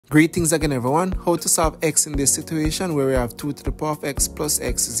Greetings again everyone. How to solve x in this situation where we have 2 to the power of x plus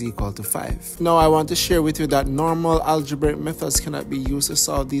x is equal to 5. Now I want to share with you that normal algebraic methods cannot be used to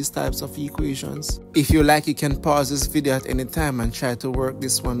solve these types of equations. If you like, you can pause this video at any time and try to work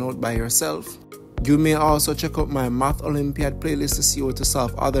this one out by yourself. You may also check out my Math Olympiad playlist to see how to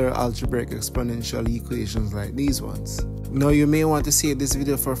solve other algebraic exponential equations like these ones. Now you may want to save this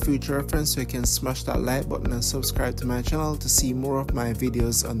video for future reference, so you can smash that like button and subscribe to my channel to see more of my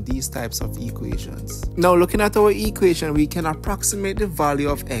videos on these types of equations. Now looking at our equation, we can approximate the value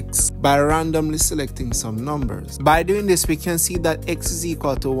of x by randomly selecting some numbers. By doing this, we can see that x is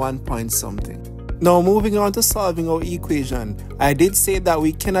equal to 1 point something. Now moving on to solving our equation, I did say that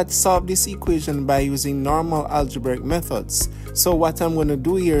we cannot solve this equation by using normal algebraic methods. So what I'm going to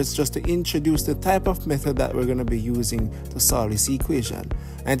do here is just to introduce the type of method that we're going to be using to solve this equation.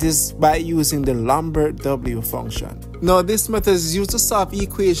 And it is by using the Lambert W function. Now this method is used to solve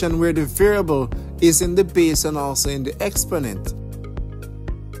equation where the variable is in the base and also in the exponent.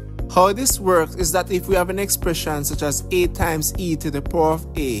 How this works is that if we have an expression such as a times e to the power of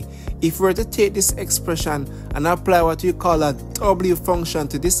a, if we were to take this expression and apply what we call a w function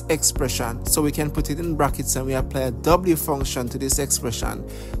to this expression, so we can put it in brackets and we apply a w function to this expression,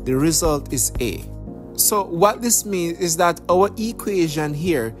 the result is a. So what this means is that our equation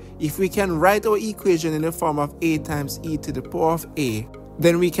here, if we can write our equation in the form of a times e to the power of a,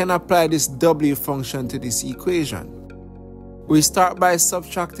 then we can apply this w function to this equation. We start by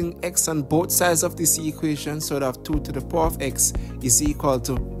subtracting x on both sides of this equation, so that 2 to the power of x is equal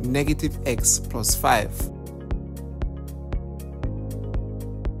to negative x plus 5.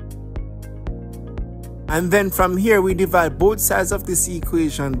 And then from here we divide both sides of this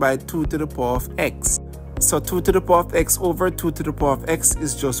equation by 2 to the power of x. So 2 to the power of x over 2 to the power of x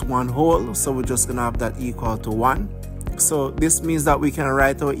is just one whole, so we're just going to have that equal to 1. So this means that we can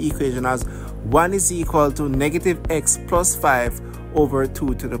write our equation as 1 is equal to negative x plus 5 over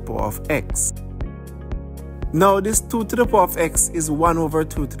 2 to the power of x. Now this 2 to the power of x is 1 over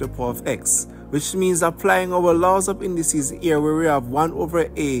 2 to the power of x, which means applying our laws of indices here where we have 1 over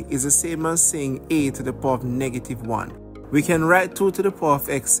a is the same as saying a to the power of negative 1. We can write 2 to the power of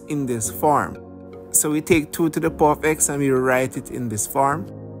x in this form. So we take 2 to the power of x and we write it in this form.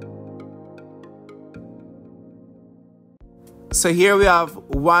 So here we have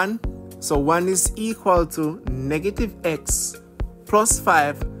 1. So 1 is equal to negative x plus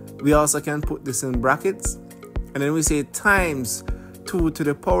 5. We also can put this in brackets. And then we say times 2 to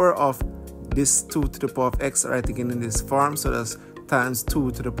the power of this 2 to the power of x, right again in this form. So that's times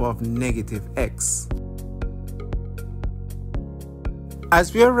 2 to the power of negative x.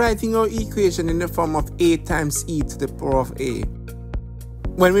 As we are writing our equation in the form of a times e to the power of a,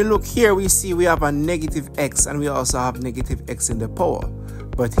 when we look here, we see we have a negative x and we also have negative x in the power.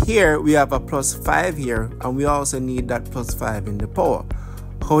 But here we have a plus 5 here and we also need that plus 5 in the power.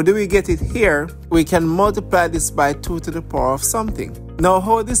 How do we get it here? We can multiply this by 2 to the power of something. Now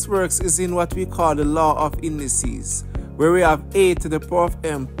how this works is in what we call the law of indices, where we have a to the power of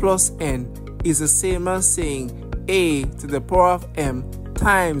m plus n is the same as saying a to the power of m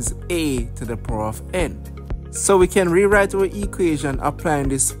times a to the power of n. So we can rewrite our equation applying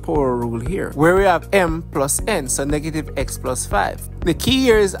this power rule here, where we have m plus n, so negative x plus 5. The key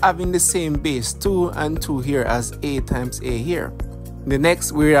here is having the same base, 2 and 2 here as a times a here. The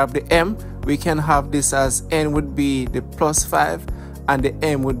next, we have the m, we can have this as n would be the plus 5 and the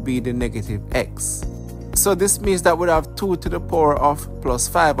m would be the negative x. So this means that we'd have 2 to the power of plus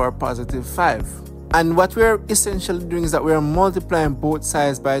 5 or positive 5. And what we're essentially doing is that we're multiplying both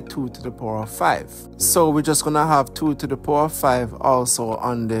sides by 2 to the power of 5. So we're just going to have 2 to the power of 5 also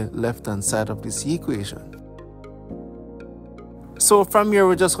on the left hand side of this equation. So from here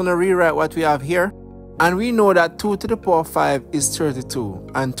we're just going to rewrite what we have here. And we know that 2 to the power of 5 is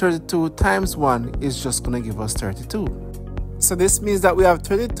 32. And 32 times 1 is just going to give us 32. So this means that we have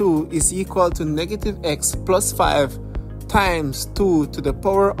 32 is equal to negative x plus 5 times 2 to the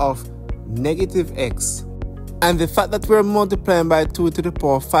power of negative x. And the fact that we're multiplying by 2 to the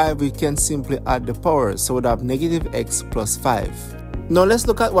power of 5, we can simply add the powers, so we'd have negative x plus 5. Now let's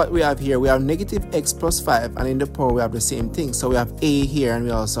look at what we have here. We have negative x plus 5 and in the power we have the same thing. So we have a here and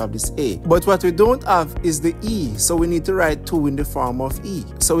we also have this a. But what we don't have is the e, so we need to write 2 in the form of e.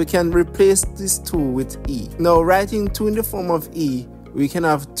 So we can replace this 2 with e. Now writing 2 in the form of e, we can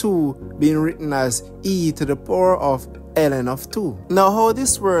have 2 being written as e to the power of ln of 2. Now how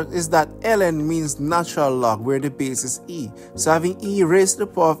this works is that ln means natural log where the base is e. So having e raised to the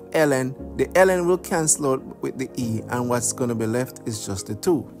power of ln, the ln will cancel out with the e and what's going to be left is just the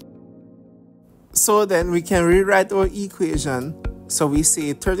 2. So then we can rewrite our equation So we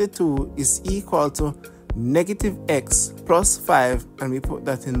say 32 is equal to negative x plus 5, and we put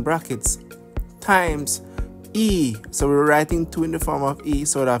that in brackets, times e. So we're writing 2 in the form of e,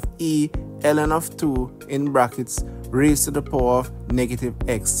 so we have e ln of 2 in brackets raised to the power of negative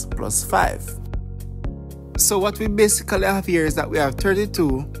x plus 5. So what we basically have here is that we have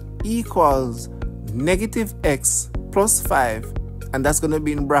 32 equals negative x plus 5, and that's going to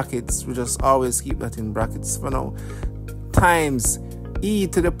be in brackets. We just always keep that in brackets for now, times e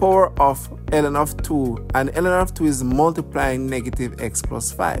to the power of ln of 2, and ln of 2 is multiplying negative x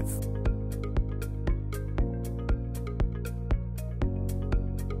plus 5.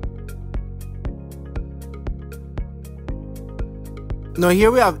 Now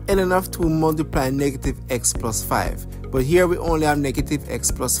here we have ln of 2 multiplying negative x plus 5, but here we only have negative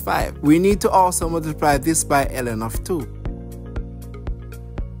x plus 5. We need to also multiply this by ln of 2.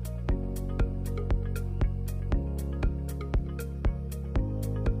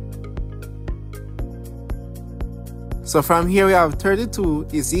 So from here we have 32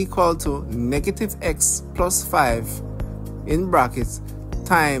 is equal to negative x plus 5 in brackets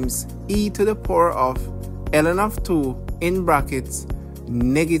times e to the power of ln of 2 in brackets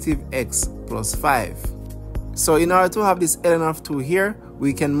negative x plus 5. So in order to have this ln of 2 here,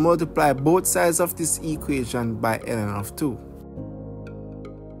 we can multiply both sides of this equation by ln of 2.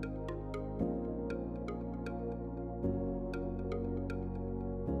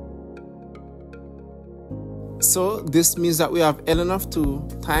 So this means that we have ln of 2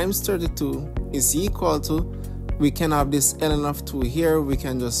 times 32 is equal to, we can have this ln of 2 here, we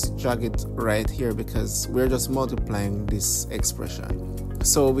can just drag it right here because we're just multiplying this expression.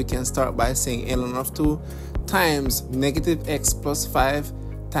 So we can start by saying ln of 2 times negative x plus 5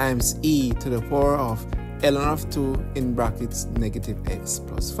 times e to the power of ln of 2 in brackets negative x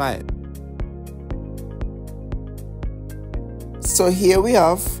plus 5. So here we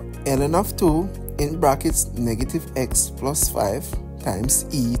have ln of 2 in brackets negative x plus 5 times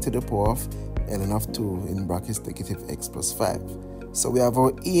e to the power of ln of 2 in brackets negative x plus 5. So we have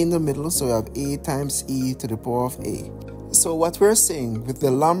our e in the middle, so we have a times e to the power of a. So what we're saying with the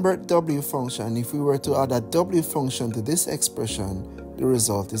Lambert W function, if we were to add a W function to this expression, the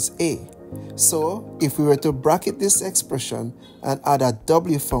result is a. So if we were to bracket this expression and add a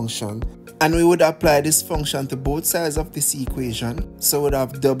W function, and we would apply this function to both sides of this equation, so we'd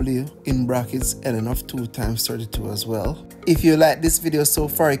have w in brackets ln of 2 times 32 as well. If you like this video so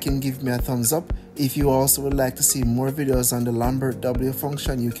far, you can give me a thumbs up. If you also would like to see more videos on the Lambert W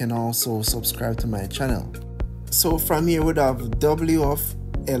function, you can also subscribe to my channel. So from here we'd have w of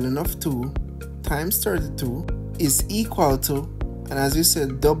ln of 2 times 32 is equal to, and as we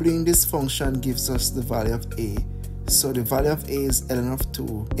said, w in this function gives us the value of a. So the value of a is ln of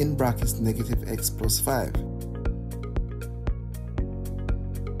 2 in brackets negative x plus 5.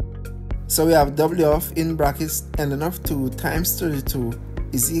 So we have w of in brackets ln of 2 times 32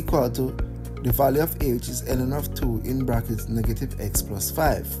 is equal to the value of a, which is ln of 2 in brackets negative x plus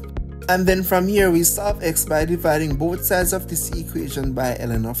 5. And then from here we solve x by dividing both sides of this equation by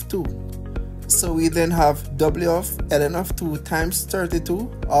ln of 2. So we then have w of ln of 2 times 32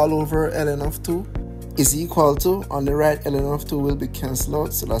 all over ln of 2 is equal to, on the right ln of 2 will be cancelled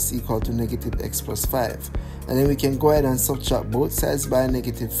out, so that's equal to negative x plus 5. And then we can go ahead and subtract both sides by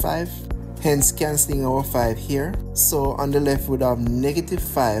negative 5, hence cancelling our 5 here. So on the left we'd have negative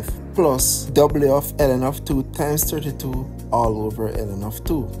 5 plus w of ln of 2 times 32 all over ln of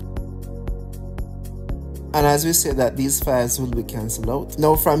 2. And as we said that these 5's will be cancelled out.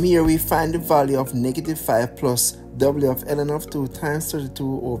 Now from here we find the value of negative 5 plus w of ln of 2 times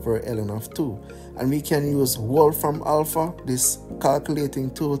 32 over ln of 2. And we can use Wolfram Alpha, this calculating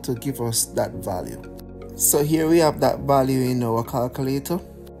tool, to give us that value. So here we have that value in our calculator.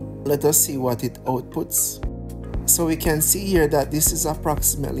 Let us see what it outputs. So we can see here that this is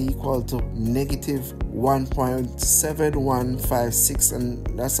approximately equal to negative 1.7156, and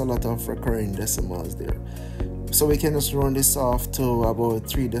that's a lot of recurring decimals there. So we can just run this off to about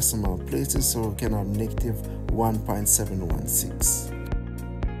 3 decimal places, so we can have negative 1.716.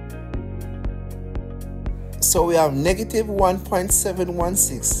 So we have negative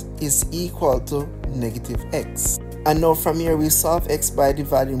 1.716 is equal to negative x. And now from here we solve x by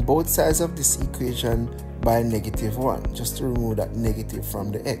dividing both sides of this equation by negative 1, just to remove that negative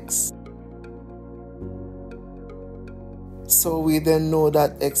from the x. So we then know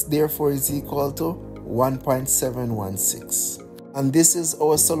that x therefore is equal to 1.716. And this is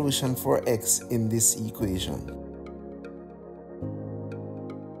our solution for x in this equation.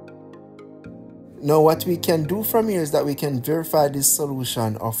 Now what we can do from here is that we can verify this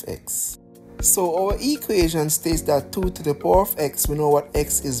solution of x. So our equation states that 2 to the power of x, we know what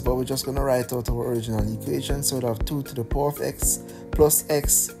x is, but we're just going to write out our original equation. So we have 2 to the power of x plus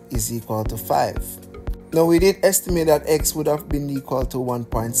x is equal to 5. Now we did estimate that x would have been equal to 1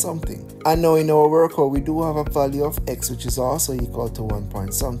 point something. And now in our workout we do have a value of x which is also equal to 1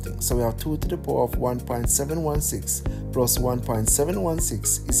 point something. So we have 2 to the power of 1.716 plus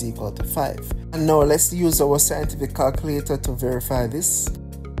 1.716 is equal to 5. And now let's use our scientific calculator to verify this.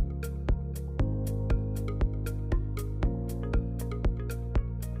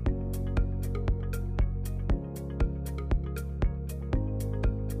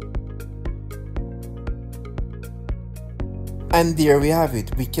 And there we have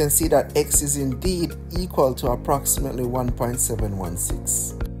it. We can see that x is indeed equal to approximately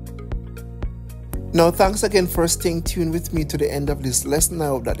 1.716. Now thanks again for staying tuned with me to the end of this lesson. I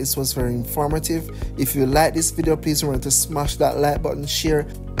hope that this was very informative. If you like this video, please remember to smash that like button, share.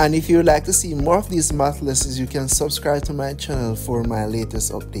 And if you would like to see more of these math lessons, you can subscribe to my channel for my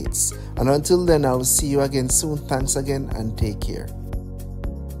latest updates. And until then, I will see you again soon. Thanks again and take care.